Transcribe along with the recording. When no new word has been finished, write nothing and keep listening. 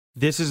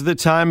This is the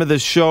time of the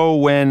show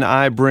when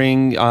I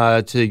bring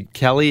to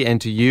Kelly and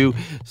to you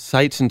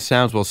sights and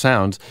sounds,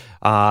 sounds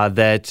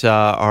that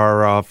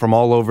are from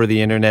all over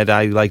the internet.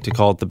 I like to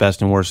call it the best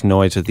and worst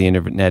noise that the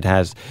internet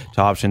has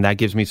to option. That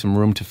gives me some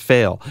room to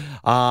fail.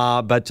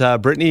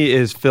 But Brittany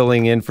is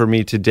filling in for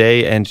me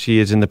today, and she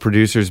is in the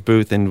producer's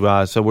booth.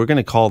 And so we're going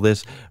to call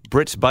this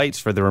Brit's Bites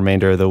for the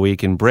remainder of the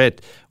week. And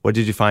Britt, what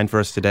did you find for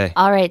us today?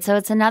 All right, so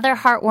it's another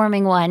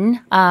heartwarming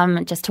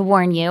one, just to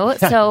warn you.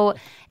 So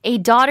a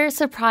daughter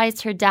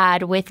surprised her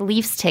dad with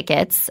Leafs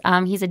tickets.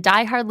 He's a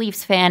diehard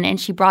Leafs fan, and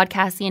she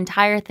broadcast the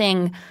entire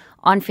thing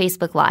on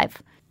Facebook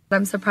Live.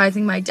 I'm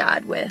surprising my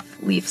dad with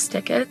Leafs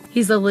tickets.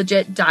 He's a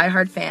legit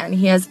diehard fan.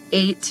 He has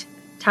 8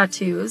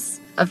 tattoos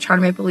of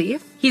Toronto Maple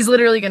Leaf. He's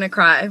literally going to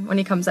cry when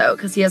he comes out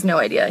because he has no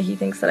idea. He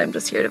thinks that I'm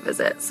just here to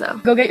visit. So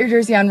go get your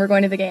jersey on. We're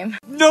going to the game.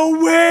 No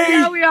way!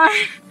 Yeah, we are.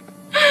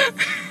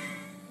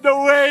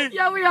 No way!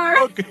 Yeah, we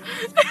are. Okay.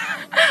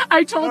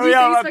 I told Hurry you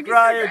up, Facebook I'm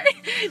crying.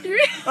 is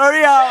great.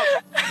 Hurry up!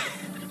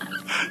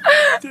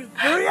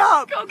 Hurry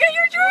up! Go get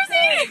your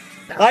jersey!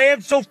 I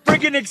am so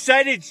freaking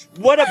excited.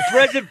 What a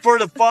present for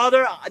the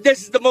father.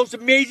 This is the most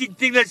amazing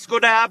thing that's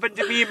going to happen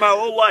to me in my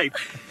whole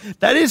life.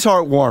 That is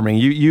heartwarming.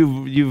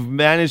 You've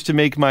managed to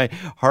make my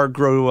heart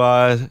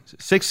grow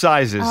 6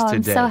 sizes Oh,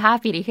 today. I'm so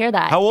happy to hear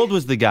that. How old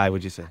was the guy,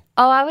 would you say?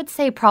 Oh, I would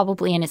say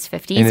probably in his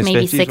 50s, In his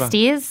maybe 50s?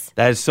 60s.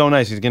 That is so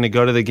nice. He's going to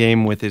go to the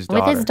game with his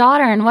daughter. With his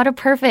daughter, and what a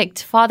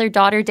perfect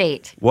father-daughter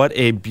date. What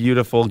a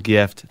beautiful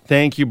gift.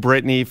 Thank you,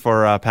 Brittany,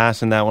 for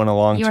passing that one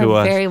along You to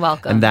are us. very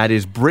welcome. And that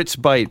is Brit's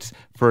Bites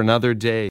for another day.